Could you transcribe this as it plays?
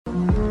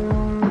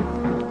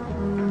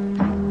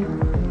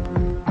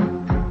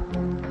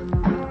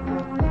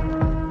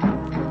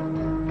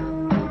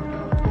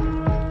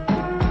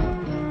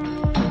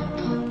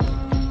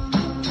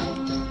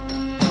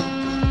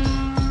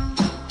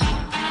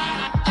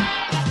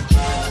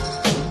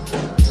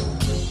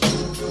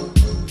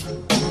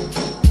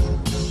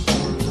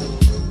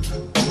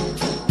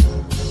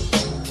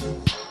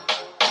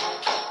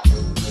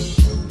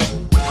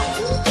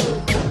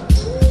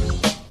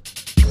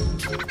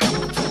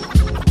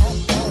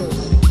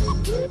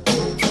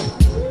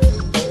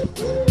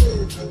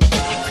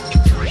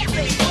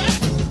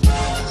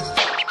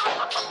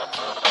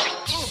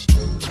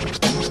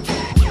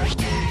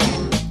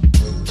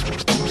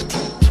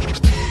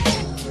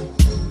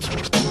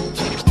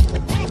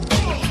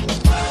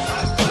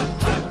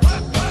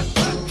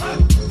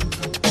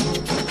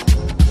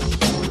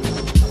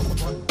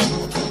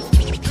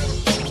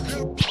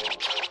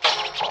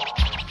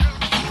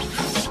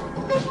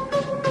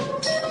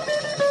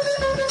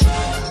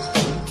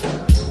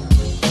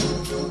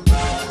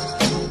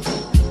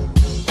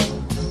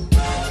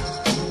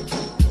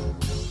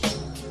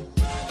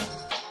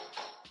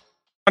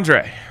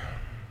Andre,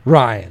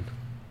 Ryan.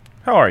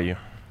 how are you?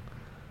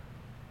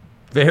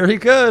 Very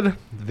good.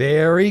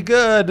 Very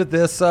good.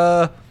 This,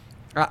 I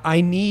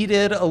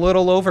needed a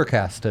little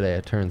overcast today,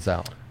 it turns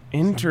out.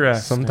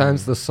 Interesting.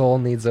 Sometimes the soul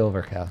needs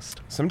overcast.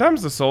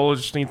 Sometimes the soul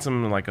just needs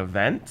some like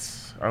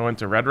events. I went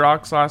to Red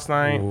Rocks last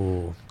night.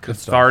 Ooh,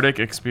 Cathartic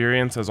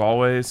experience as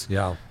always.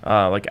 Yeah.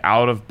 Like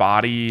out of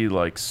body,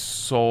 like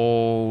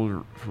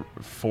soul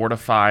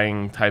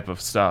fortifying type of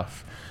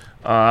stuff.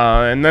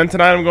 And then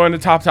tonight I'm going to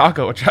Top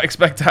Taco, which I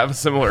expect to have a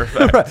similar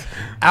effect.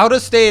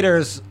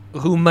 Out-of-staters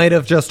who might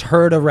have just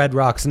heard of Red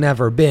Rocks,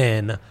 never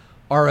been,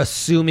 are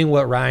assuming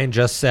what Ryan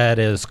just said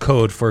is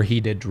code for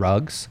he did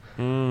drugs.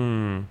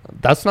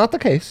 That's not the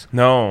case.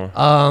 No.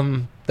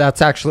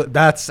 That's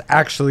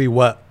actually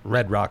what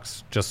Red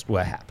Rocks, just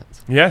what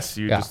happens. Yes,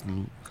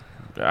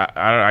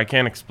 I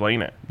can't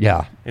explain it.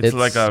 Yeah. It's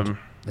like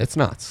it's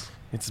nuts.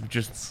 It's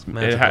just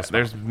magical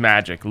there's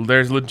magic.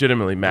 There's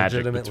legitimately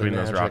magic between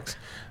magic. those rocks.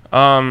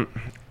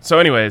 So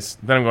anyways,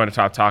 then I'm going to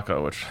Top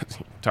Taco, which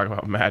talk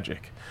about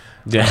magic.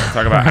 Yeah.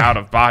 Talk about out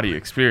of body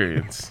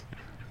experience.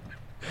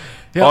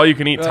 Yeah. All you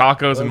can eat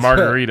tacos and That's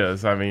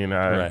margaritas. I mean,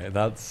 right.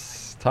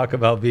 That's talk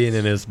about being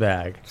in his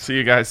bag. See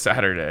you guys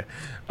Saturday.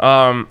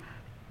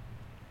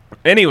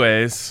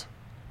 Anyways,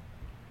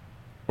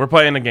 we're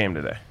playing a game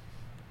today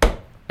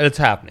It's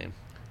happening.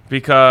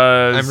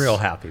 because I'm real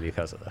happy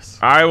because of this.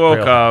 I woke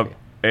Real up happy.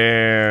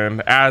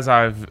 and as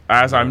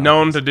I'm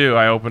known to do,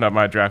 I opened up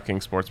my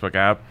DraftKings Sportsbook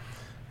app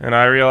and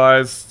I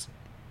realized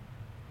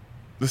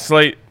the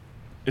slate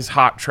is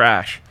hot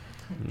trash.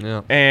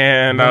 Yeah.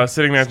 And I was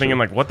sitting there thinking,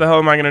 like, what the hell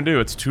am I going to do?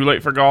 It's too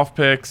late for golf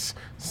picks.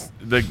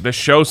 The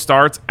show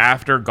starts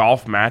after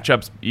golf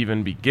matchups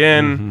even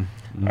begin.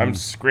 I'm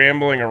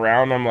scrambling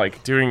around. I'm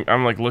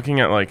looking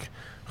at like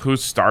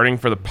who's starting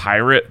for the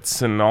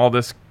Pirates and all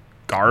this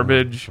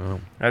garbage.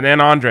 And then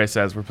Andre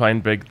says we're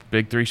playing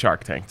Big Three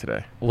Shark Tank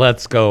today.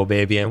 Let's go,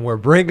 baby. And we're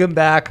bringing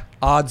back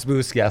Odds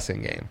Boost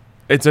guessing game.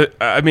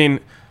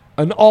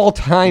 An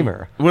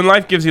all-timer. When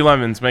life gives you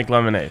lemons, make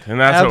lemonade. And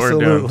that's what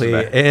we're doing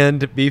today.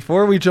 And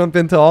before we jump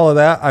into all of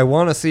that, I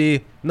want to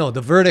see... No,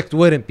 the verdict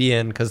wouldn't be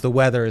in because the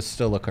weather is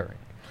still occurring.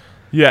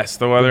 Yes,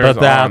 the weather but is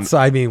that's,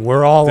 on.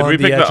 we're all Did on we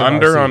the pick edge the of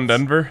under our on seats.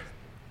 Denver?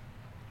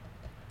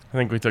 I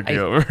think we took the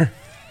over.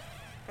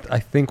 I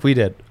think we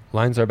did.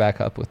 Lines are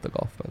back up with the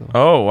golf, by the way.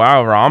 Oh,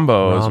 wow.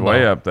 Rambo is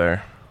way up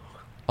there.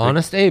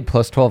 Honest Abe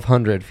plus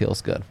 1,200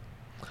 feels good.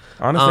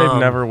 Honest Abe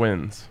never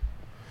wins.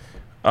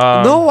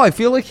 No, I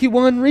feel like he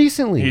won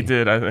recently. He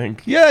did, I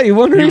think. Yeah, he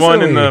won recently. He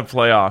won in the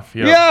playoff.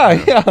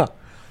 Yep. Yeah.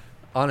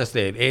 Honest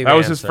Abe. That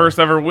was his first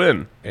ever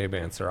win. Abe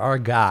Answer, our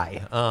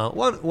guy.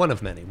 One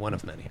of many.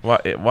 Why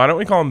don't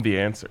we call him the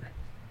answer?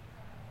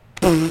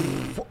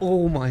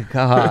 Oh, my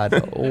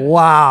God.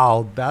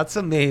 Wow, that's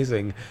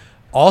amazing.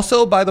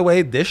 Also, by the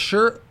way, this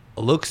shirt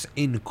looks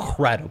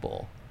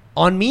incredible.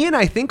 On me and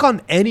I think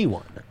on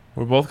anyone.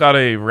 We both got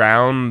a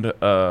round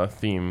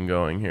theme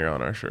going here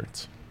on our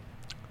shirts.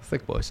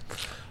 Thick boys.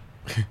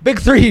 Big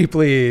three,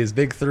 please.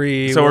 Big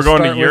three. So we're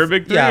going to your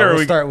big three? Yeah, or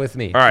we'll start with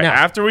me. All right, now,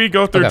 after we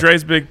go through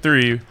Dre's big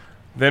three,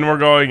 then we're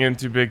going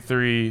into big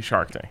three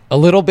Shark Tank. A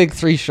little big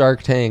three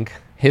Shark Tank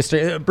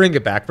history. Bring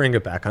it back.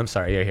 I'm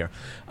sorry, you're here.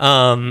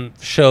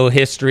 Show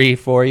history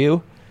for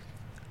you.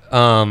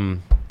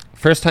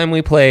 First time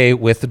we play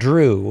with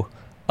Drew,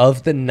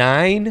 of the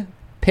 9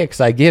 picks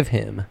I give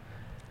him,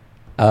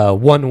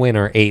 1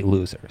 winner, 8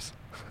 losers.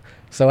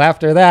 So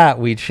after that,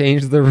 we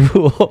changed the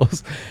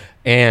rules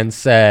and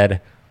said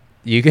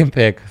you can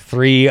pick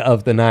 3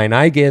 of the 9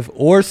 I give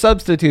or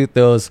substitute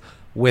those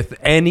with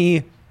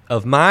any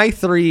of my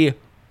 3,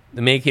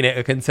 making it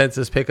a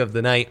consensus pick of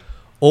the night,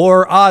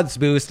 or odds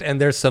boost.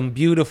 And there's some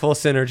beautiful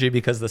synergy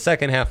because the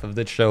second half of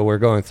the show, we're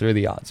going through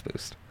the odds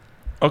boost.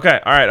 Okay.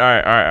 All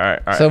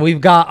right. So we've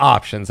got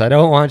options. I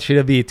don't want you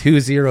to be too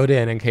zeroed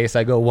in case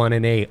I go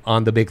 1-8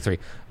 on the big 3.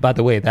 By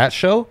the way, that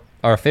show,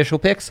 our official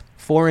picks,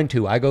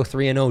 4-2. I go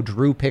 3-0.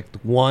 Drew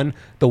picked 1.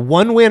 The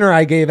 1 winner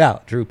I gave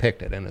out, Drew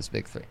picked it in his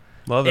big 3.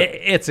 Love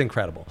it. It's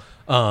incredible.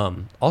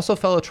 Also,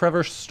 fellow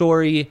Trevor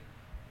Story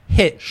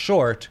hit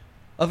short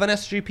of an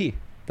SGP.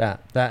 That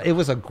it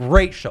was a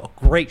great show.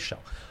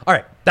 All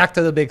right, back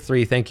to the big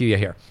 3. Thank you. You're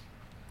here.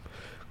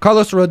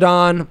 Carlos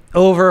Rodon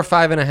over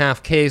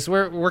 5.5 Ks.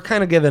 We're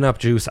kind of giving up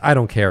juice. I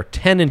don't care.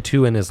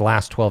 10-2 in his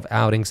last 12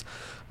 outings.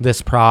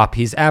 This prop,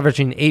 he's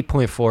averaging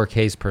 8.4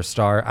 Ks per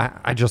star.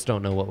 I just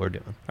don't know what we're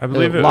doing. I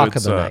believe it's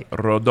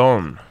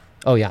Rodon.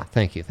 Oh yeah,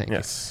 thank you.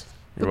 Yes,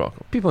 you're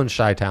welcome. People in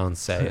Chi-Town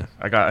say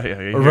I got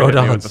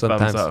Rodon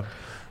sometimes.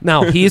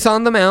 Now he's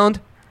on the mound.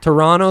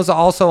 Toronto's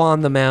also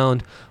on the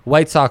mound.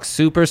 White Sox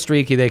super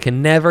streaky. They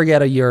can never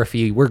get a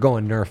Yurfie. We're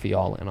going Nerfy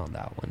all in on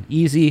that one.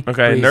 Easy.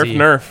 Okay, breezy.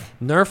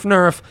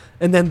 Nerf.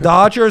 And then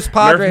Dodgers,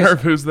 Padres. Nerf,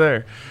 who's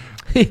there?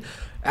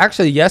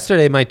 Actually,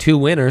 yesterday, my 2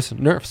 winners,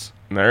 Nerfs.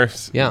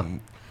 Yeah.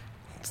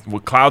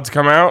 When clouds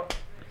come out?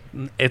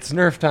 It's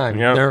Nerf time.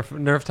 Yep.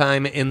 Nerf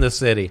time in the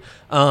city.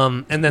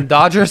 And then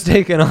Dodgers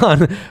taking on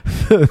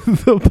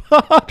the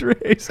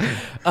Padres.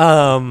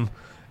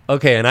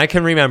 Okay, and I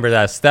can remember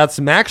this. That's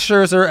Max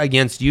Scherzer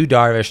against Yu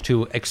Darvish,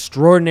 two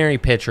extraordinary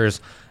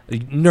pitchers.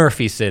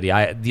 Nerfy City.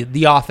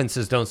 The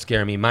offenses don't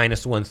scare me.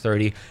 Minus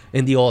 130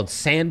 in the old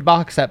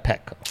sandbox at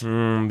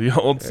Petco. The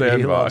old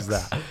sandbox. He loves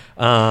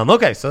that.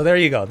 Okay, so there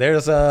you go.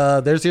 There's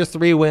your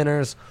three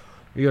winners.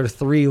 Your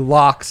three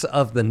locks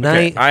of the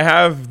night. Okay, I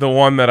have the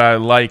one that I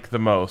like the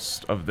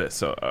most of this.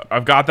 So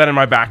I've got that in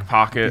my back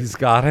pocket. He's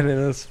got it in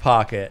his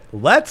pocket.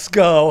 Let's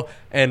go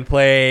and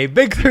play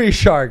Big Three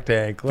Shark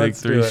Tank.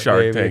 Let's Big Three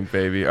Shark Tank,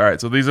 baby. All right,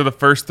 so these are the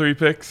first three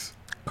picks?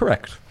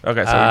 Correct.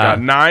 Okay, so we've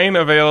got 9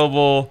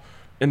 available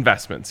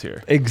investments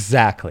here.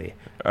 Exactly.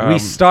 We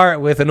start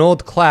with an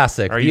old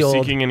classic. Are you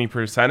seeking any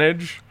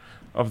percentage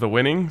of the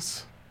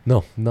winnings?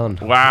 No, none.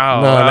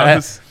 Wow.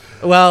 None.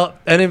 Well,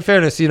 and in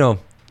fairness,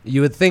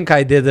 you would think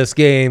I did this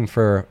game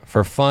for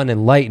fun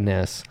and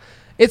lightness.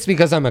 It's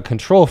because I'm a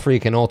control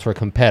freak and ultra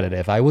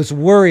competitive. I was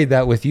worried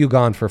that with you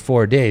gone for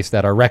 4 days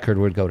that our record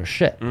would go to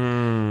shit.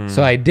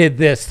 So I did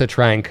this to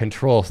try and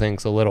control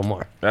things a little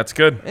more. That's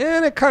good.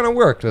 And it kind of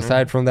worked,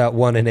 aside from that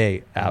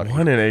 1-8 outing.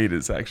 1-8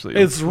 is actually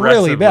it's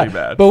really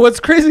bad. But what's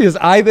crazy is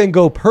I then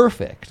go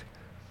perfect.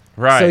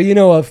 Right.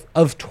 So,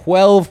 of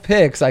 12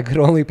 picks, I could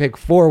only pick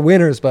 4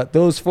 winners, but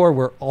those 4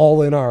 were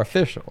all in our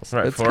officials.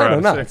 Right, it's kind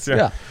of nuts. 6,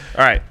 yeah.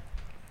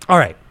 All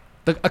right.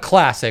 A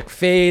classic.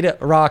 Fade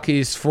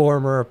Rockies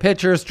former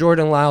pitchers.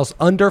 Jordan Lyles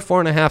under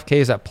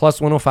 4.5 Ks at plus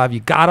 105. You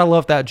gotta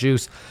love that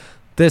juice.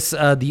 This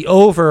the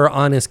over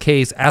on his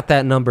Ks at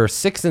that number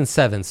 6 and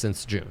 7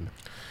 since June.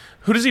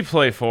 Who does he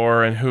play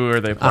for, and who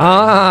are they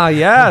playing?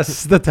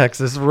 Yes, the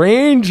Texas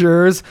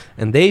Rangers,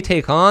 and they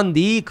take on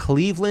the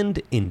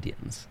Cleveland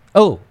Indians.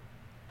 Oh,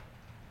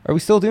 are we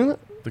still doing that?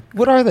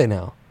 What are they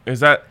now?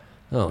 Is that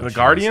the geez.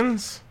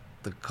 Guardians?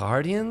 The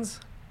Guardians?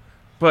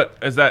 But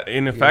is that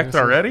in effect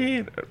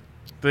already?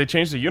 Did they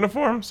change the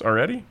uniforms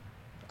already?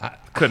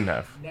 Couldn't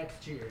have.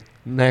 Next year.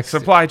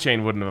 Supply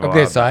chain wouldn't have allowed.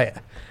 Okay, so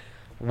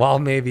while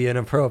maybe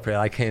inappropriate,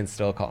 I can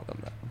still call them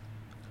that.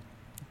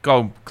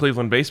 Go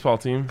Cleveland baseball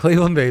team.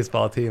 Cleveland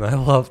baseball team. I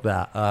love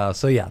that.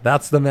 So, yeah,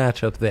 that's the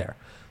matchup there.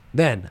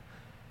 Then,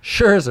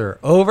 Scherzer,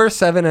 over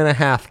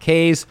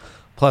 7.5 Ks,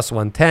 plus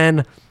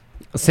 110.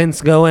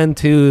 Since going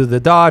to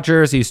the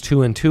Dodgers, he's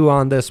 2-2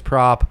 on this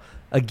prop.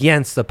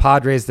 Against the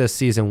Padres this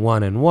season,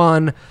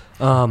 1-1.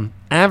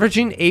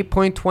 Averaging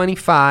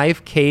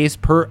 8.25 Ks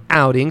per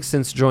outing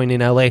since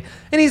joining LA.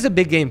 And he's a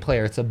big game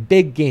player. It's a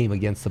big game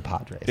against the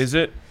Padres. Is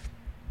it?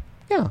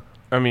 Yeah.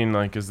 I mean,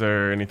 is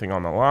there anything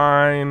on the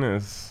line?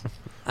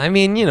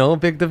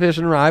 Big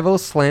division rival,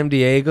 Slam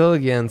Diego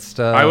against...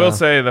 I will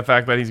say the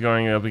fact that he's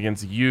going up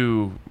against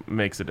you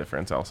makes a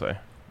difference, I'll say.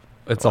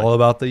 It's all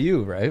about the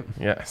U, right?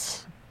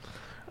 Yes.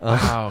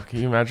 Wow, can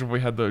you imagine if we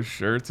had those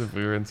shirts if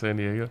we were in San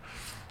Diego?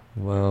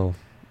 Well,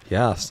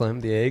 yeah,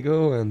 Slam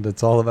Diego, and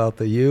it's all about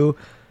the U.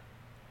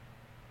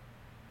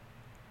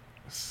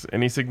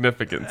 Any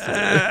significance?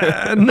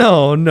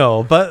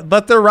 No,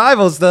 but they're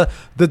rivals. The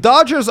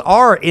Dodgers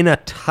are in a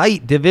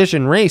tight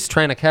division race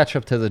trying to catch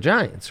up to the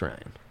Giants,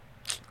 Ryan.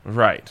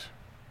 Right.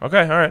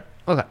 Okay, all right.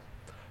 Okay.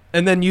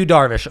 And then Yu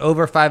Darvish,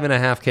 over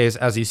 5.5 Ks.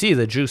 As you see,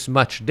 the juice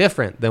much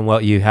different than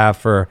what you have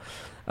for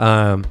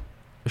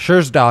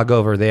Scherzog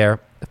over there.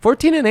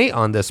 14-8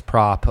 on this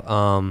prop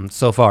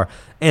so far.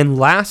 And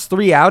last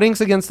 3 outings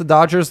against the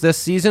Dodgers this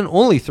season,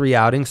 only 3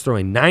 outings,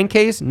 throwing 9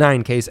 Ks,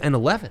 9 Ks, and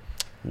 11.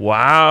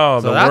 Wow,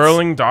 so the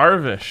whirling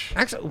Darvish.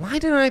 Actually, why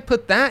didn't I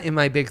put that in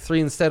my big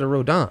 3 instead of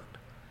Rodon?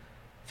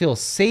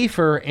 Feels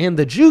safer, and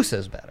the juice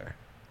is better.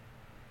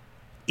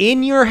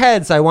 In your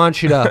heads, I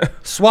want you to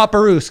swap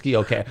Aruski.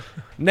 Okay,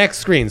 next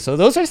screen. So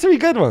those are 3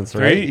 good ones,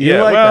 right? 3?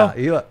 Yeah,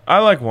 well, I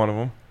like one of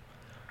them.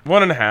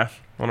 1.5.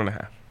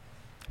 1.5.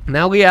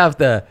 Now we have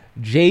the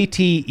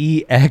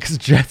JTEX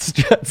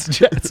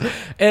Jets.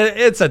 And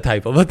it's a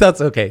typo, but that's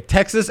okay.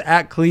 Texas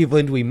at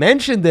Cleveland. We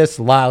mentioned this.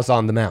 Lyles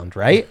on the mound,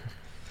 right?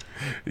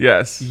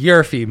 Yes.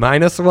 Yerfie,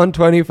 minus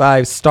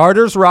 125.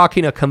 Starters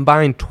rocking a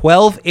combined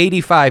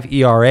 12.85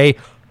 ERA.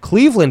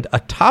 Cleveland, a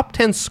top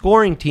 10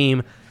 scoring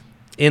team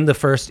in the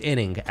first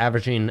inning,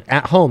 averaging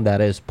at home, that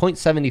is,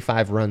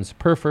 0.75 runs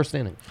per first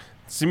inning.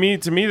 To me,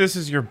 this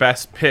is your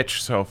best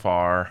pitch so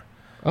far.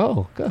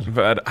 Oh, good.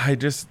 But I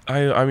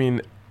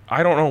mean,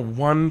 I don't know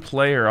one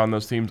player on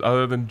those teams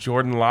other than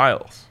Jordan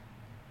Lyles.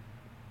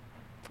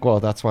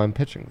 Well, that's why I'm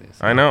pitching these.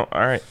 I know.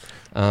 All right.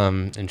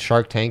 In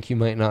Shark Tank, you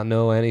might not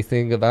know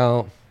anything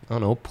about, I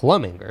don't know,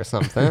 plumbing or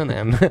something.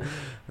 And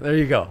there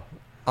you go.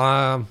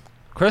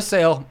 Chris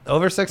Sale,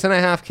 over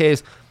 6.5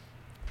 Ks.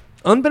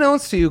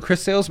 Unbeknownst to you,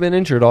 Chris Sale's been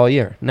injured all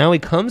year. Now he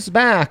comes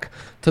back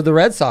to the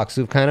Red Sox,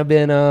 who've kind of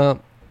been a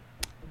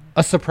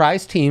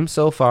surprise team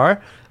so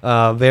far.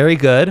 Very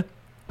good.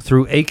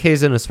 Threw 8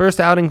 Ks in his first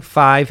outing,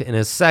 5 in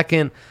his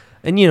second.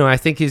 And, I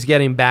think he's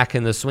getting back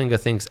in the swing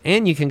of things.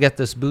 And you can get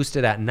this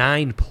boosted at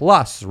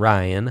 9+,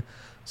 Ryan.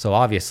 So,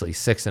 obviously,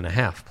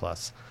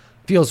 6.5+.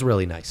 Feels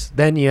really nice.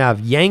 Then you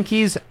have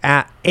Yankees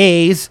at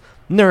A's.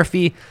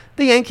 Nerfy.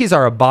 The Yankees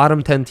are a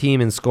bottom 10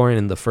 team in scoring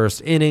in the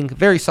first inning.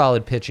 Very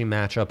solid pitching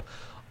matchup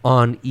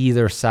on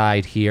either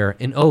side here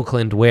in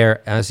Oakland,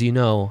 where, as you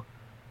know,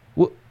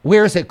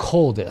 where is it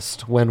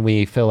coldest when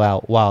we fill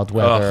out wild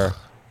weather? Ugh,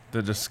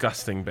 the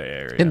disgusting Bay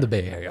Area. In the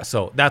Bay Area.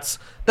 So that's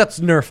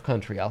Nerf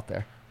country out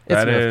there. It's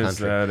Nerf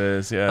country. That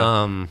is,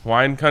 yeah.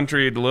 Wine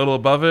country a little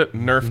above it,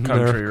 Nerf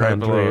country right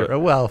below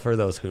it. Well, for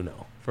those who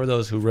know. For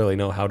those who really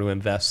know how to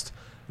invest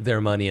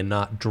their money and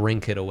not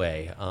drink it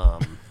away.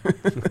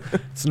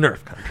 It's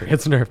Nerf country.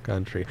 It's Nerf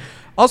country.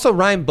 Also,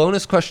 Ryan,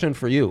 bonus question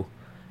for you.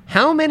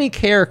 How many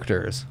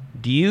characters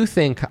do you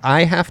think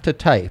I have to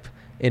type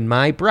in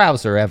my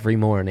browser every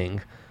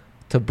morning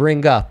to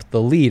bring up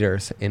the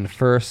leaders in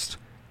first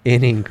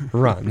inning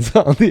runs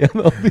on the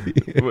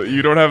MLB? Well,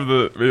 you don't have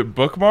it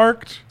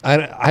bookmarked?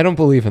 I don't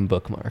believe in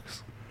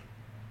bookmarks.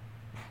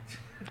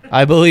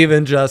 I believe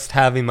in just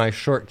having my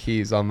short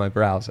keys on my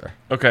browser.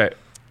 Okay.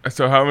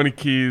 So how many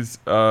keys?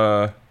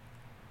 One.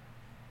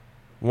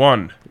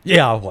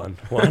 Yeah, one.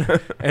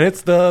 And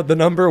it's the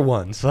number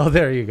 1. So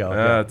there you go.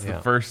 That's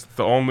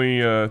the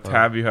only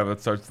tab you have that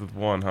starts with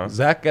 1, huh?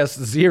 Zach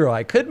guessed 0.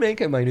 I could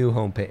make it my new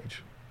homepage.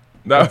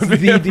 That would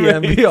be the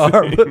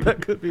DMVR, but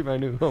that could be my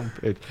new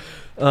homepage.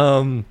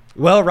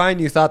 Well, Ryan,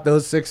 you thought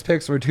those 6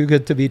 picks were too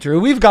good to be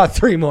true. We've got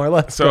 3 more.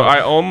 Let's go. So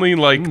I only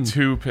like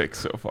 2 picks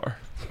so far.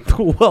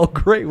 Well,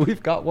 great.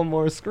 We've got one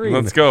more screen.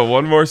 Let's go.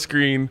 One more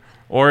screen,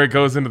 or it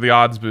goes into the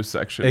odds boost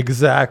section.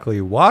 Exactly.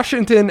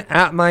 Washington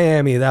at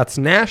Miami. That's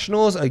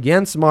Nationals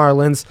against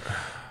Marlins.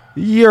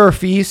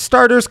 Yerfie.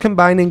 Starters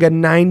combining a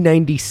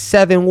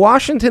 997.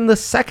 Washington, the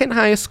second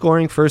highest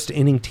scoring first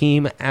inning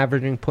team,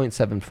 averaging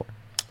 .74.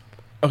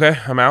 Okay,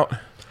 I'm out.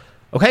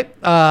 Okay.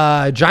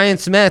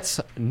 Giants Mets.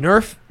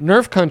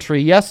 Nerf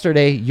country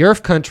yesterday.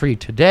 Yerf country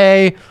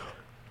today.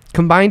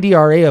 Combined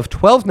ERA of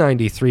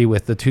 12.93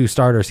 with the 2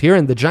 starters here,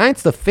 and the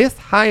Giants the 5th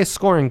highest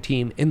scoring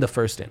team in the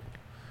first inning.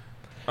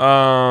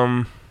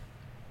 I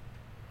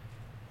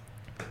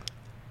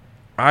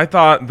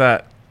thought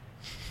that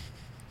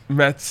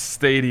Mets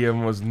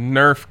Stadium was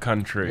Nerf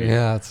country.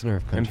 Yeah, it's Nerf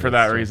country. And for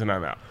that reason,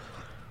 I'm out.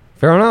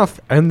 Fair enough.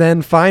 And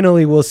then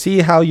finally, we'll see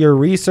how your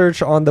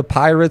research on the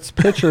Pirates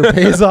pitcher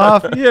pays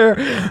off here.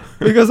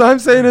 Because I'm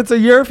saying it's a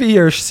Yerfie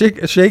here.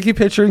 Shaky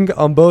pitching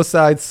on both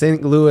sides.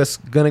 St. Louis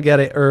going to get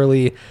it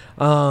early.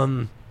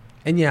 And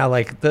yeah,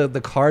 like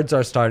the Cards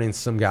are starting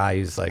some guy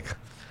who's like,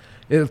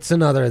 it's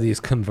another of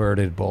these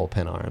converted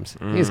bullpen arms.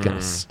 He's going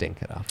to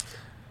stink it up.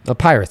 The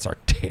Pirates are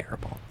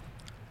terrible.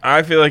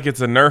 I feel like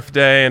it's a Nerf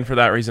day, and for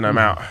that reason, I'm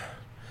out.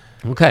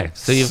 Okay,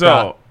 so you've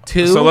got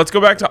 2. So let's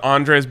go back to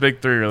Andre's Big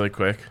 3 really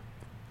quick.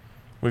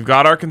 We've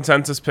got our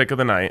consensus pick of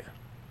the night.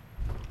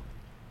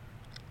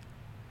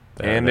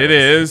 And it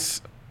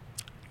is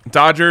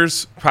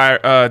Dodgers,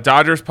 Padres,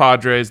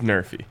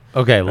 Nerfie.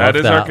 Okay, that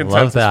is our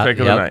consensus pick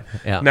of the night.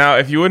 Yep. Now,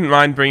 if you wouldn't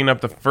mind bringing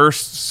up the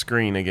first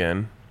screen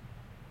again.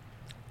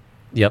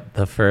 Yep,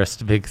 the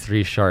first Big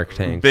 3 Shark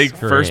Tank.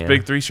 First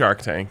Big 3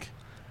 Shark Tank.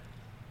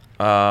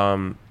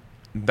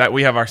 That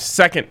we have our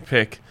second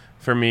pick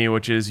for me,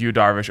 which is Yu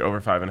Darvish over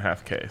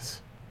 5.5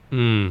 Ks.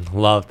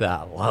 Love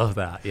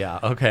that. Yeah.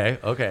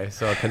 Okay.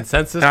 So a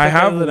consensus. I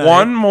have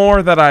one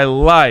more that I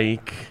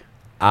like.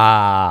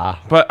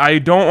 But I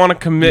don't want to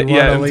commit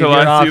yet until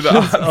I see the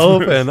odds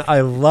open.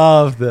 I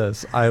love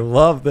this.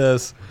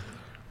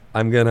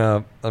 I'm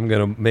gonna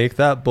make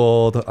that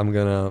bold. I'm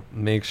gonna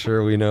make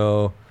sure we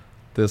know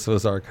this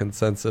was our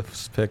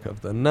consensus pick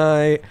of the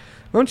night.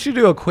 Why don't you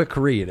do a quick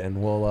read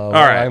and we'll all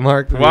right.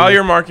 While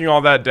you're marking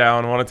all that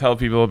down, I want to tell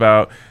people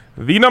about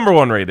the number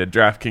 1 rated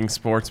DraftKings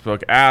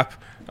Sportsbook app.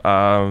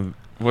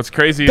 What's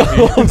crazy is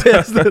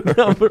that's the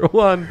number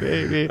 1,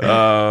 baby.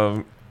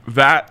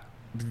 That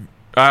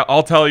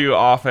I'll tell you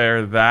off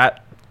air,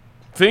 that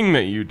thing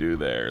that you do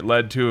there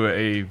led to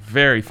a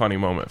very funny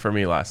moment for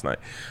me last night.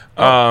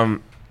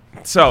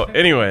 So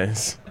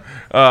anyways,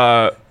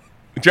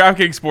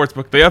 DraftKings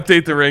Sportsbook, they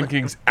update the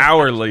rankings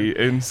hourly,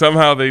 and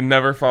somehow they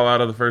never fall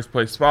out of the first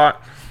place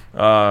spot.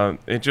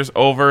 It just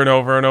over and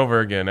over and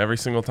over again every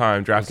single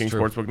time. DraftKings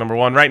Sportsbook number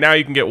 1. Right now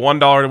you can get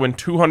 $1 to win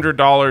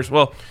 $200.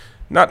 Well,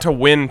 not to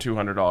win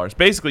 $200.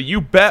 Basically,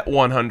 you bet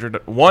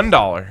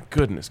 $100.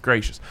 Goodness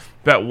gracious.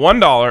 Bet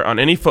 $1 on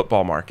any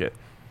football market.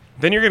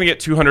 Then you're going to get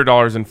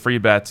 $200 in free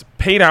bets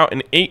paid out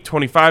in 8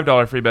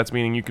 $25 free bets,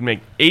 meaning you can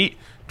make 8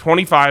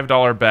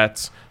 $25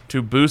 bets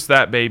to boost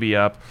that baby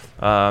up.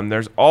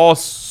 There's all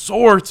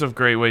sorts of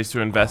great ways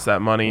to invest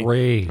that money.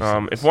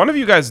 If one of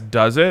you guys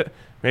does it,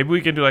 maybe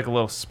we can do like a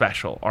little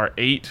special, our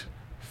 8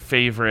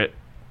 favorite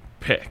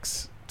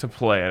picks to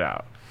play it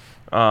out.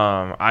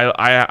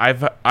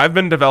 I've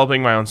been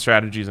developing my own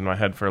strategies in my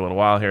head for a little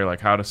while here, like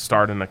how to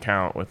start an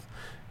account with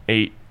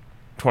 8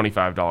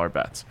 $25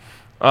 bets.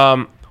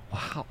 Wow.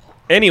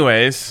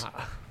 Anyways,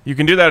 you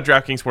can do that at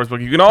DraftKings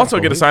Sportsbook. You can also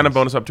get a sign-up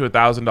bonus up to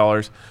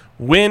 $1,000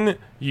 when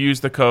you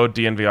use the code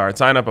DNVR at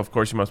sign-up. Of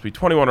course, you must be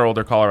 21 or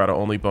older. Colorado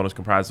only. Bonus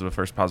comprised of a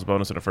first deposit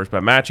bonus and a first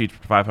bet match, each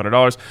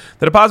 $500.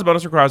 The deposit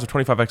bonus requires a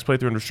 25x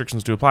playthrough and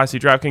restrictions to apply. See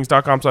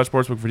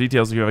DraftKings.com/sportsbook for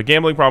details. If you have a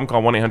gambling problem,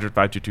 call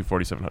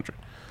 1-800-522-4700.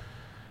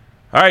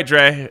 All right,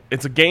 Dre,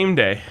 it's a game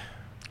day.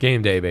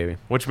 Game day, baby.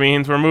 Which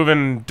means we're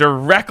moving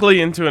directly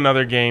into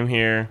another game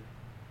here.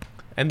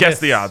 And Guess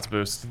the odds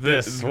boost.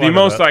 The one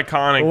most of the-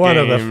 iconic one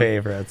game of the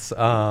favorites.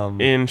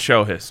 in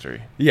show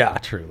history. Yeah,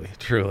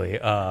 truly.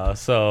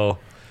 So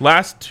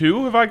Last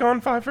two, have I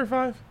gone 5 for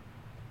 5?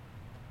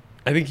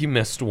 I think you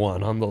missed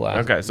one on the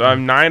last. Okay, so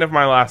I'm 9 of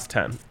my last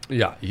 10.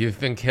 Yeah, you've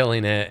been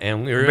killing it,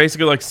 and we were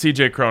Basically like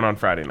CJ Crone on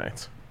Friday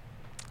nights.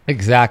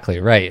 exactly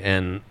right.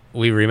 And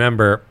we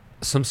remember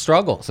some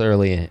struggles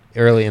early in the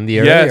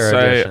earlier Yes,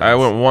 editions. I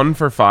went 1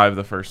 for 5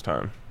 the first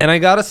time. And I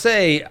gotta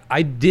say,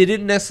 I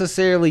didn't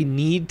necessarily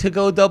need to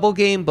go double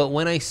game, but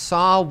when I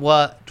saw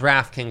what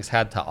DraftKings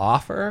had to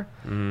offer,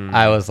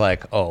 I was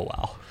like, oh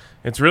wow.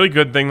 It's really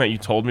good thing that you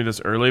told me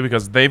this early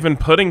because they've been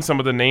putting some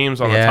of the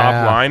names on the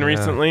top line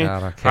recently.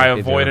 God, I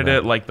avoided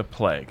it like the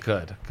plague.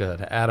 Good.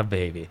 Atta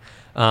baby.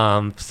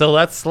 So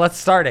let's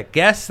start it.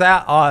 Guess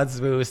that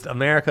odds boost,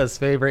 America's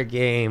favorite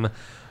game.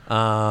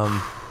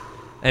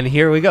 And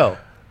here we go.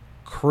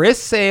 Chris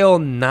Sale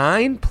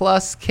 9+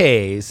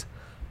 Ks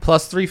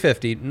plus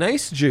 350.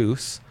 Nice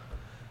juice.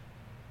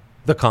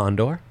 The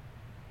Condor.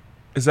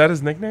 Is that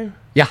his nickname?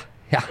 Yeah.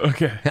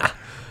 Okay.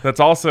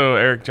 That's also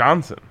Eric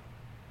Johnson.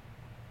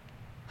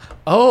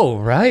 Oh,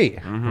 right.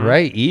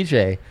 Right,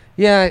 EJ.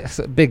 Yeah,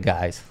 big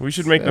guys. We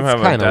should make them It's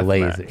have a kinda death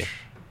lazy. match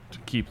to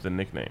keep the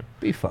nickname.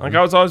 Be fun. Like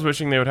I was always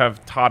wishing they would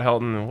have Todd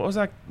Helton. What was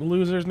that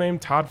loser's name?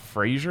 Todd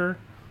Frazier?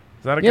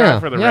 Is that a guy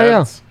for the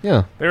Reds?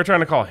 Yeah. They were trying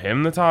to call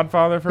him the Todd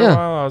Father for a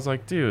while. I was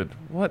like, dude,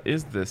 what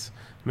is this?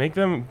 Give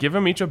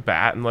them each a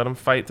bat and let them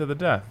fight to the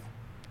death.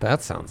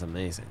 That sounds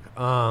amazing.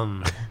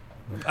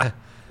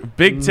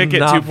 Big Ticket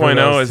Not for 2.0,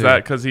 those is two.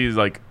 that because he's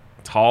like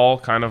tall,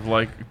 kind of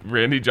like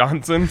Randy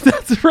Johnson?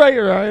 That's right,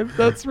 Ryan.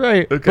 That's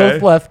right. Okay.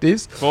 Both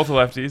lefties. Both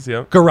lefties,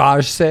 yeah.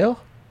 Garage sale.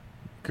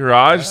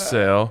 Garage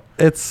sale.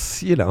 It's,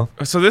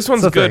 So this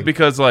one's it's a good thing.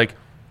 because like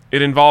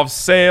it involves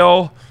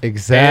sale.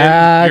 Exactly.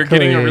 And you're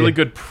getting a really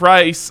good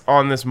price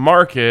on this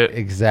market.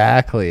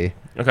 Exactly.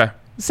 Okay.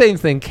 Same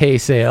thing, K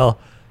sale.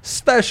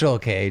 Special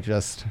K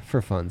just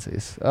for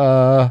funsies.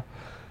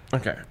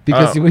 Okay.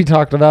 Because we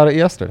talked about it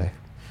yesterday.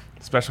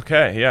 Special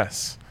K,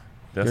 yes.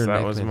 Yes, Your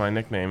that was nickname. my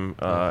nickname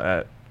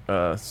at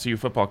CU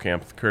football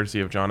camp, courtesy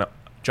of John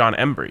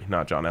Embry,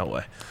 not John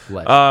Elway.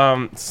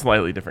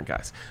 Slightly different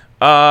guys.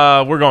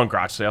 We're going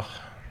garage sale.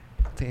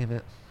 Damn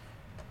it.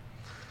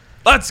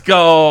 Let's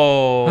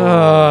go.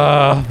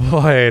 Oh,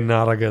 boy,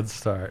 not a good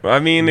start. I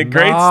mean, a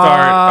great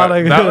Not start.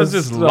 a That good was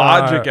just start.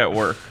 logic at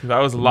work. That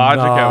was logic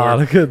at Not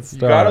work. a good You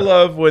start. gotta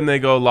love when they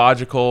go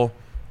logical.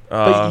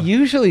 But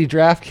usually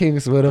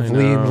DraftKings would have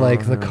leaned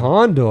like the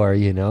Condor,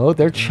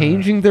 They're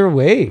changing their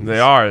ways. They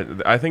are.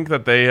 I think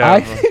that they I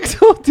have. think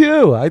so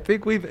too. I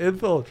think we've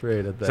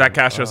infiltrated them. Zach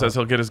Castro says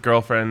he'll get his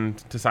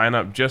girlfriend to sign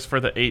up just for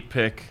the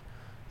 8-pick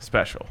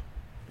special.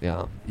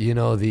 Yeah.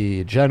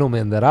 The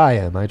gentleman that I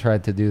am, I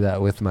tried to do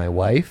that with my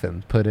wife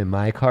and put in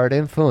my card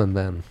info, and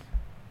then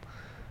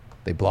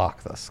they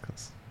blocked us.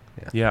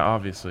 Yeah,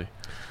 obviously.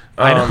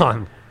 I know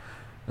I'm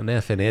an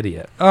effing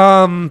idiot.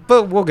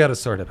 But we'll get it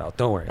sorted out.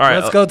 Don't worry. All right,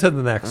 Let's go to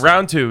the next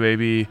Round 2,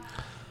 baby.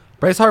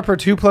 Bryce Harper,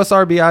 2+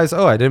 RBIs.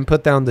 Oh, I didn't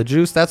put down the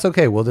juice. That's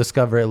okay. We'll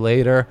discover it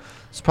later.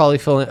 It's probably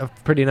feeling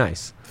pretty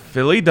nice.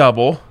 Philly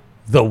double.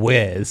 The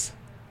Wiz.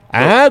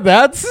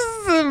 That's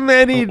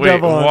many Wait,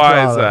 double.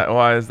 why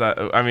is that?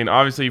 I mean,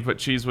 obviously you put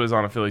Cheese Whiz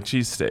on a Philly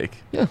cheesesteak.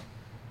 Yeah.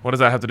 What does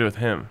that have to do with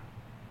him?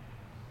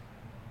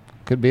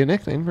 Could be a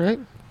nickname, right?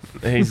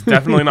 He's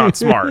definitely not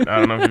smart. I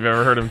don't know if you've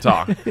ever heard him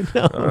talk.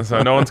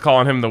 So no one's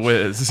calling him the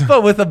Wiz.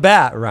 But with a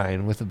bat,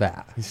 Ryan, with a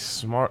bat. He's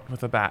smart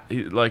with a bat.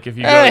 Like if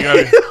you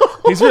go,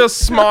 he's real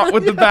smart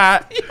with the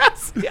bat.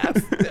 Yes,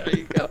 there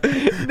you go.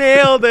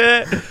 Nailed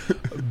it.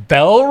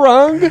 Bell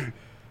rung.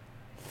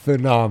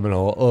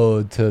 Phenomenal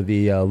ode to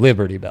the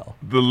Liberty Bell.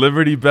 The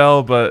Liberty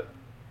Bell, but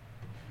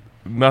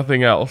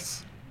nothing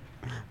else.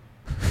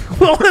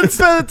 Well, it's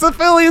a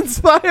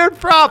Philly-inspired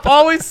prop.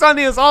 Always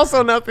Sunny is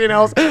also nothing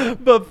else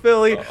but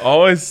Philly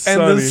Always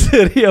sunny. and the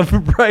city of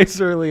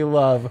Bryce Early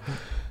Love.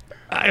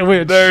 No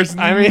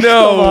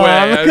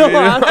way. Come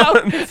on.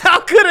 How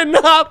could it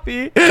not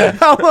be?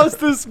 How must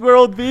this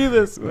world be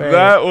this way?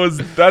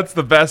 That's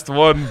the best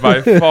one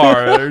by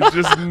far. There's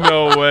just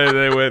no way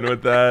they went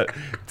with that.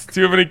 It's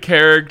too many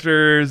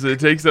characters. It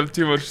takes up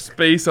too much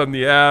space on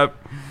the app.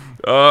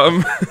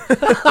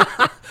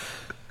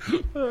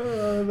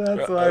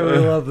 That's why we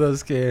love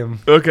this game.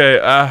 Okay,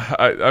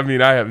 I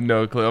mean, I have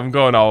no clue. I'm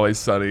going Always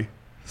Sunny.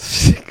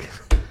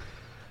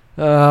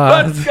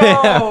 Let's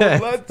go!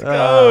 Let's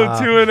go!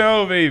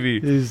 2-0, baby.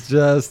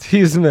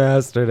 He's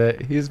mastered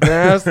it. He's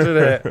mastered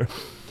it.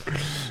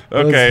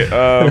 Okay,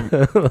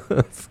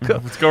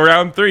 let's go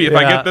round 3. If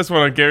I Yeah. get this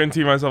one, I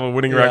guarantee myself a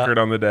winning record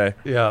on the day.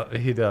 Yeah,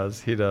 he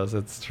does.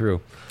 It's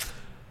true.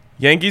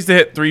 Yankees to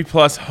hit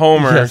 3+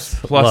 homers Yes,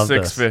 plus love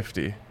this.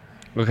 650.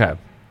 Okay.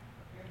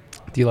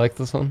 Do you like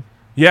this one?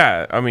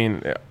 Yeah, I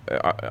mean,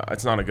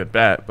 it's not a good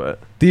bet, but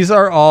These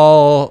are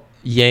all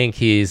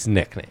Yankees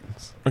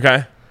nicknames.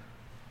 okay.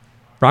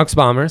 Bronx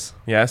Bombers,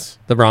 Yes,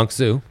 the Bronx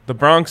Zoo. the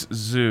Bronx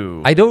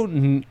Zoo I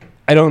don't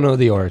know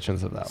the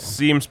origins of that one.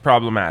 seems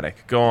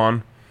problematic. Go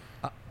on.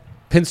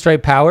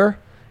 Pinstripe Power,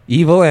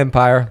 Evil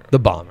Empire, the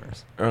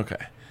Bombers. Okay.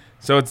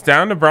 So it's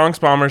down to Bronx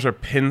Bombers or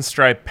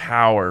Pinstripe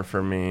Power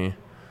for me.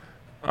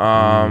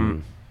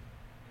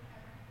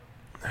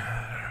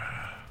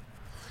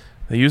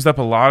 They used up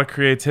a lot of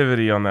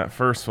creativity on that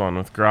first one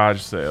with Garage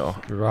Sale.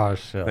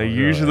 They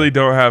usually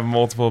don't have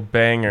multiple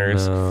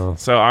bangers. No.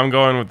 So I'm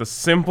going with the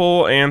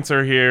simple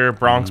answer here,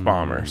 Bronx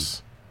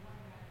Bombers.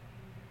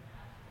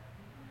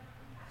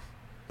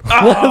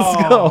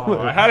 Let's go.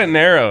 I had it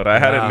narrowed.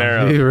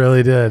 You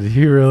really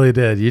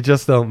did. You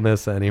just don't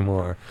miss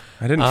anymore.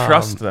 I didn't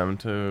trust them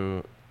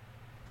to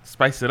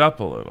spice it up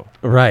a little.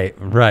 Right,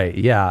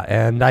 yeah.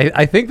 And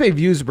I think they've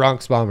used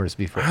Bronx Bombers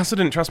before. I also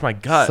didn't trust my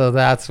gut. So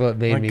that's what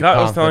made me My gut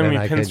was confident telling me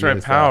I could Pinstripe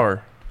use Power.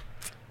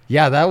 that.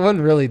 Yeah, that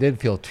one really did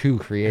feel too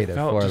creative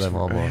felt for just- them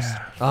almost.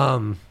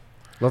 yeah.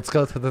 Let's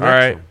go to the All next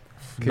right. one.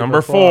 Keep Number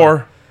it flowing.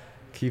 4.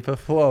 Keep it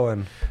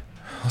flowing.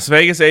 Las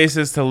Vegas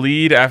Aces to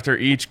lead after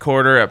each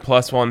quarter at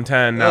plus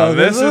 110. Now,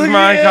 this is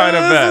my kind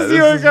of bet. This is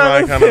your This is my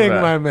kind of kind of thing,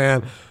 bet. my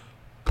man.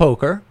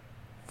 Poker,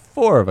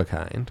 4 of a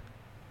kind,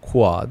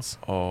 quads,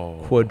 Oh.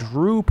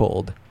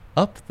 quadrupled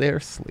up their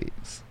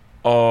sleeves.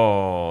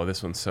 Oh,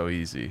 this one's so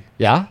easy.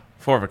 Yeah?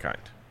 4 of a kind.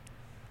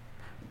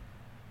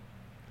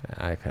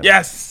 I couldn't.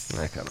 Yes!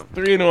 I couldn't.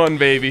 3-1,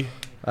 baby.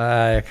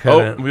 I Oh,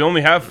 couldn't. we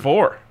only have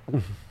 4.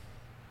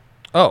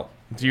 Oh,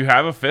 Do you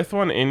have a 5th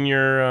one in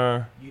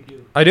your...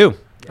 I do.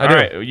 All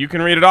right, you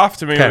can read it off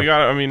to me. Okay.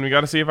 We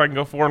got to see if I can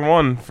go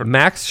 4-1 for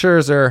Max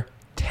Scherzer,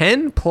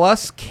 10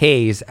 plus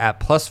Ks at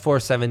plus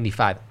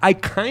 475. I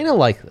kind of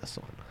like this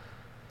one.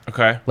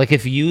 Okay. Like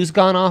if you's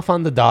gone off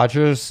on the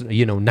Dodgers,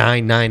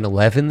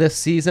 9-9-11 this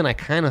season, I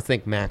kind of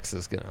think Max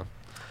is going to.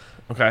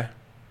 Okay.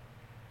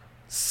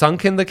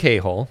 Sunk in the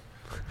K-hole.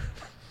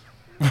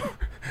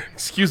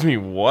 Excuse me,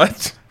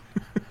 what?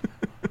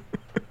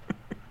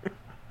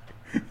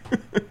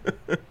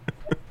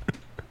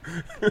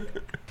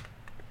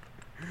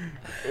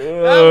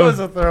 That was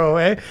a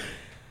throwaway.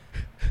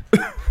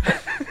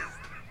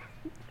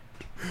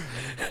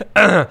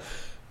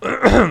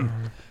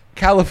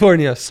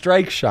 California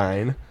Strike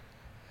Shine.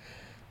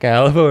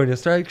 California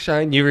Strike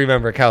Shine. You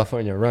remember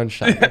California Run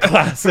Shine, the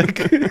classic.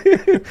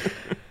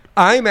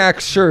 IMAX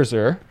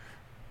Scherzer.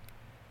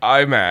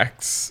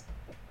 IMAX.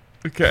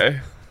 Okay.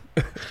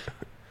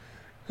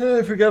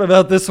 I forgot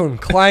about this one.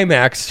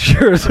 Climax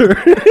Scherzer.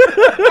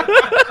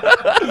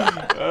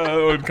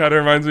 That one kind of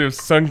reminds me of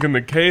Sunk in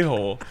the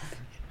K-hole.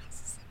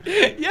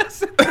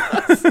 Yes, it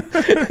does.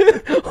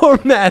 Or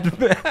Mad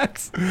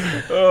Max.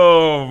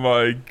 Oh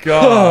my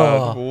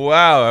god!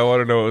 Wow, I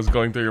want to know what was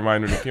going through your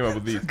mind when you came up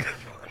with these.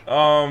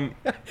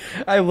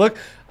 I look.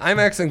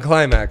 IMAX and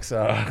Climax.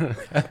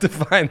 Have to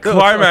find those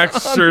Climax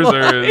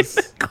Scherzer online.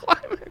 is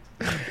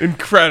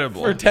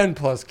incredible. For 10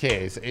 plus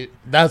Ks.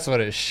 That's what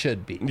it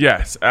should be.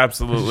 Yes,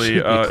 absolutely.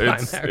 Should be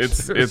It's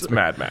Climax it's Scherzer.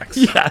 Mad Max.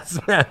 Yes,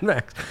 Mad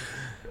Max.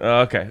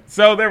 Okay,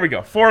 so there we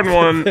go,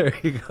 4-1, There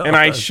you go. and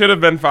I should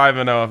have been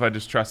 5-0 if I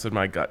just trusted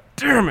my gut.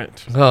 Damn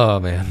it! Oh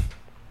man,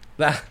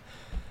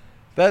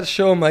 that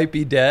show might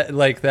be dead.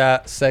 Like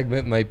that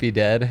segment might be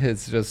dead.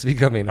 It's just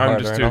becoming I'm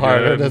harder just and too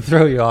harder good. to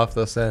throw you off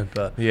the scent.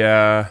 But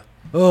Yeah,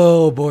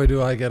 oh boy,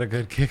 do I get a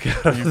good kick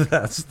out of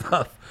that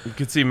stuff. you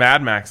could see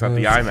Mad Max at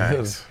the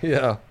IMAX.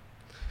 Yeah.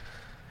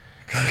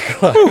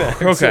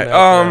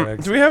 Okay.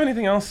 Do we have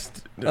anything else?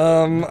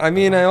 I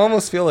mean, I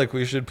almost feel like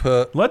we should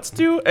put Let's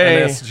do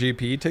an a.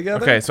 SGP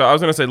together. Okay, so I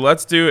was gonna say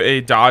let's do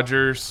a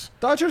Dodgers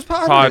Dodgers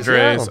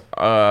Padres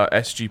yeah.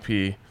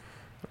 SGP.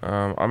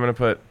 I'm gonna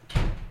put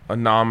a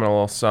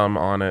nominal sum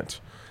on it.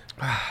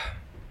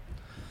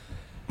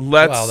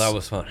 Let's. Wow, that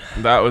was fun.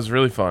 That was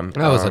really fun.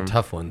 That was a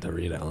tough one to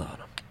read out loud.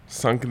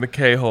 Sunk in the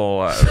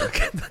K-hole.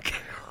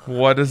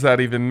 What does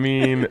that even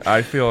mean?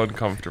 I feel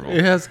uncomfortable.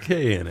 It has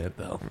K in it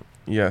though,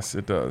 Yes,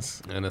 it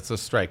does. and it's a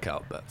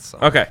strikeout bet. So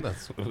Okay.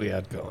 that's what we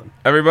had going.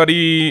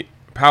 Everybody,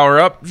 power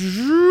up.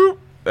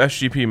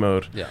 SGP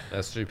mode. Yeah,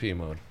 SGP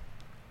mode.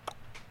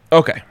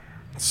 Okay,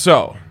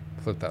 so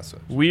Flip that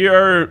switch. we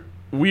are.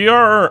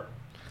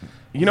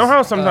 You know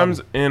how sometimes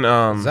in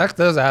Zach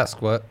does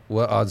ask what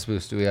odds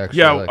boost do we actually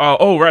yeah. like?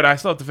 Oh right, I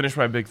still have to finish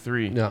my big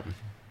 3. Yeah.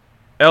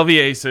 LV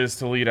Aces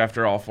to lead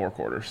after all 4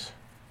 quarters.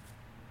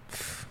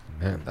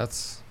 Man,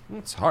 that's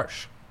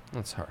harsh.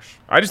 That's harsh.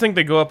 I just think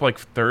they go up like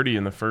 30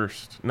 in the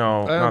first.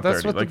 No, not that's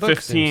 30. what the Like book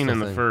 15 seems to in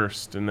the think.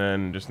 first, and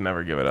then just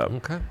never give it up.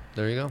 Okay,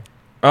 there you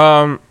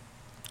go.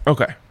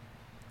 Okay.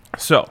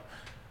 So,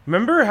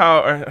 remember how,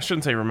 or I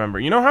shouldn't say remember.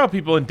 You know how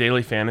people in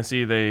daily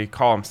fantasy, they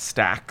call them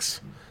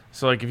stacks?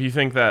 So, like, if you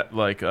think that,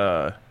 like,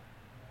 Jameis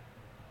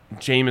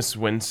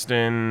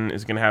Winston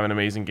is going to have an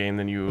amazing game,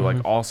 then you, like,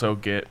 also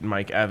get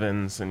Mike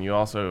Evans, and you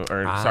also,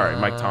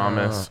 Mike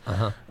Thomas.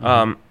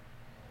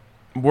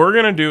 We're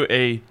going to do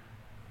a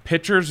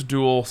pitcher's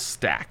duel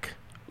stack.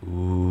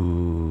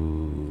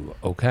 Ooh.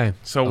 Okay.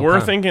 So,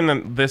 we're thinking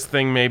that this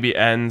thing maybe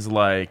ends,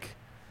 like,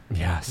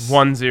 Yes.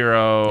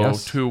 1-0,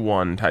 Yes.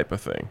 2-1 type of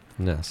thing.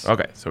 Yes.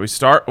 Okay, so we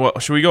start. Well,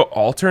 should we go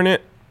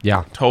alternate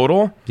Yeah.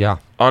 total Yeah.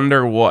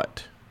 under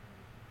what?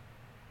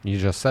 You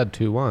just said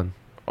 2-1.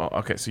 Oh,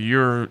 okay, so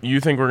you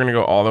think we're gonna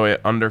go all the way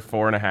under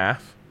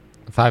 4.5?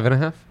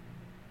 5.5.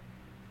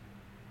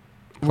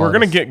 We're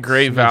gonna get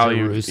great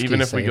value Smidge-a-rooski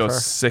even if we go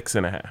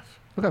safer. 6.5.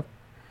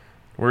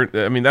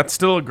 Okay. I mean, that's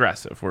still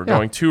aggressive. We're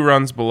going 2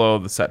 runs below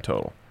the set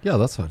total. Yeah,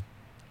 that's fine.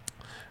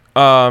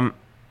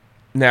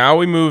 Now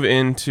we move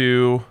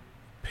into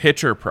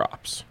pitcher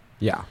props.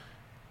 Yeah.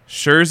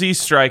 Scherzer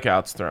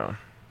strikeouts thrown.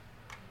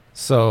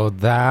 So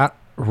that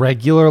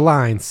regular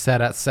line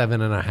set at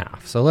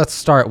 7.5. So let's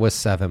start with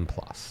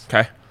 7+.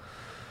 Okay.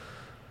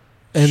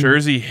 And-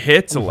 Scherzer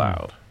hits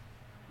allowed.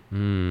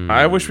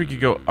 I wish we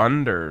could go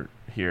under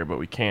here, but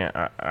we can't.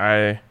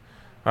 I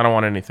don't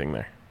want anything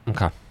there.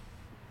 Okay.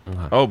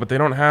 Oh, but they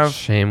don't have.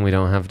 Shame we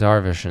don't have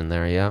Darvish in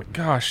there yet.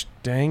 Gosh,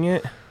 dang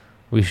it.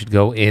 We should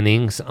go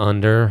innings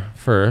under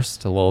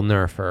first, a little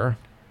nerfer.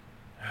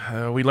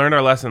 We learned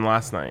our lesson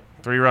last night.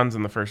 3 runs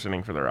in the first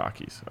inning for the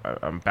Rockies.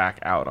 I'm back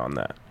out on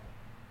that.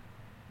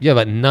 Yeah,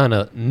 but none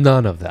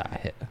of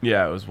that hit.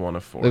 Yeah, it was 1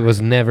 of 4. It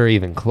was never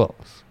even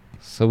close.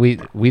 So we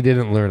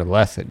didn't learn a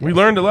lesson. We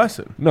learned a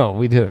lesson. No,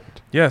 we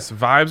didn't. Yes,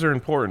 vibes are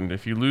important.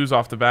 If you lose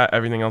off the bat,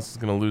 everything else is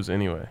going to lose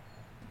anyway.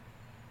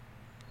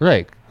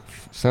 Right.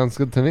 Sounds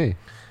good to me.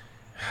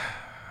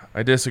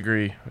 I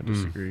disagree.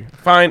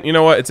 Fine. You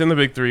know what? It's in the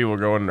big 3. We'll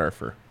go a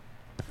nerfer.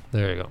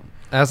 There you go.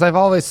 As I've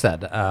always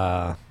said,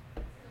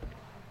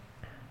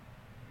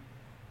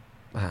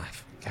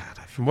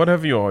 What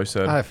have you always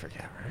said? I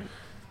forget, right?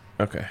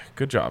 Okay,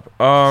 good job.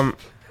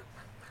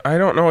 I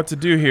don't know what to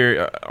do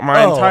here.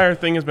 My entire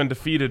thing has been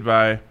defeated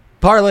by...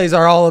 Parlays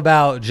are all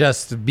about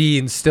just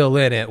being still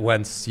in it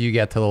once you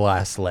get to the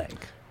last leg.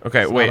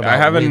 Okay, It's wait. not I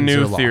about have a wins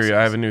new or theory.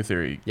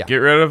 losses. Yeah. Get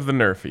rid of the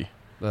nerfy.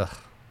 Ugh.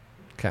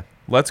 Okay.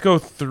 Let's go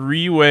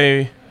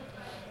 3-way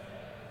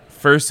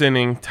first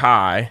inning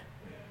tie.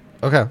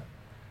 Okay.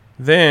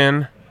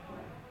 Then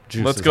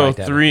Juice let's is go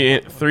identical.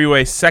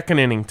 3-way second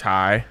inning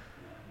tie.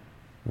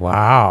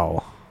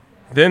 Wow.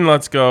 Then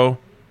let's go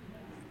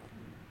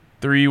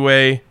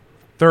 3-way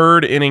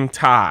third inning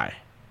tie.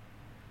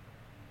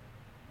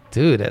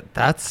 Dude,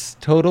 that's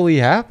totally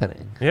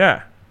happening.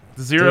 Yeah.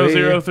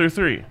 0-0 through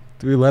 3.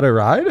 Do we let it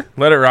ride?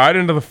 Let it ride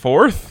into the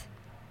 4th?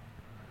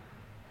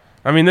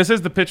 I mean, this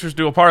is the pitcher's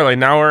dual parlay.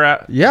 Now we're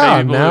at...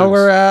 Yeah, Baby now Blues.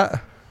 we're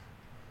at...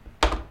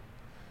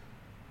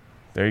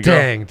 There you go.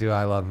 Dang, do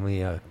I love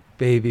me a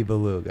baby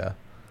beluga.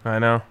 I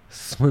know.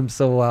 Swim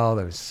so wild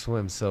and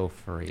swim so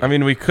free. I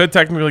mean, we could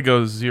technically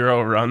go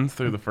 0 runs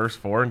through the first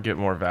 4 and get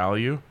more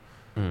value.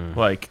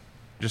 Like,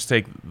 just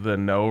take the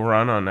no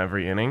run on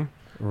every inning.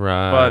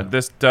 Right. But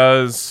this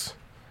does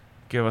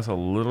give us a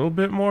little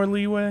bit more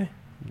leeway.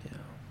 Yeah.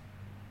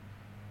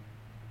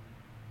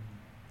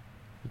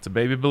 It's a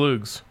baby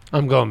belugs.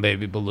 I'm going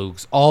baby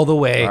belugas all the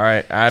way. All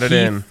right, add it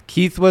in.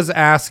 Keith was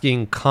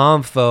asking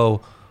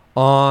confo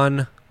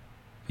on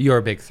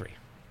your big 3.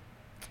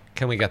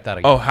 Can we get that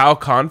again? Oh, how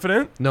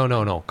confident?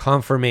 No.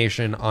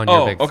 Confirmation on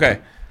your big 3. Okay.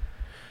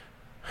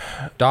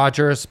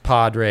 Dodgers,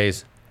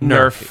 Padres,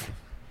 Nerf.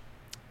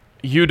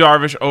 Yu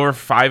Darvish over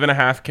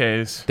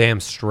 5.5 Ks. Damn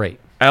straight.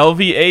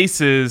 LV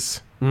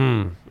Aces.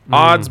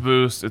 Odds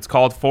boost. It's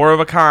called 4 of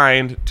a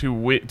kind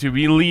to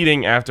be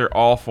leading after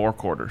all 4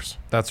 quarters.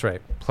 That's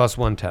right. Plus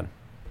 110.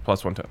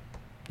 Plus 110.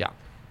 Yeah.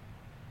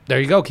 There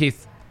you go,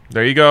 Keith.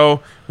 There you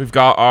go. We've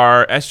got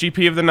our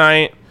SGP of the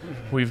night.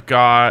 We've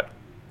got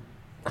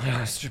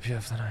SGP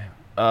of the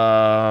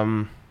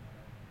night.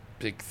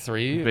 Big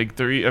 3. big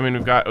 3. I mean,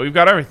 we've got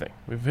everything.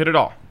 We've hit it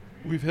all.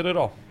 We've hit it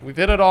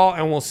all,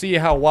 and we'll see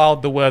how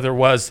wild the weather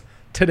was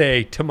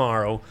today,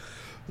 tomorrow,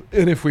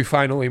 and if we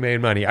finally made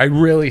money. I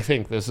really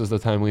think this is the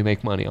time we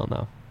make money on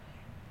that.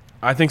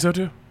 I think so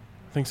too.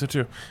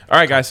 All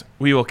right, guys.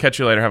 We will catch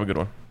you later. Have a good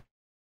one.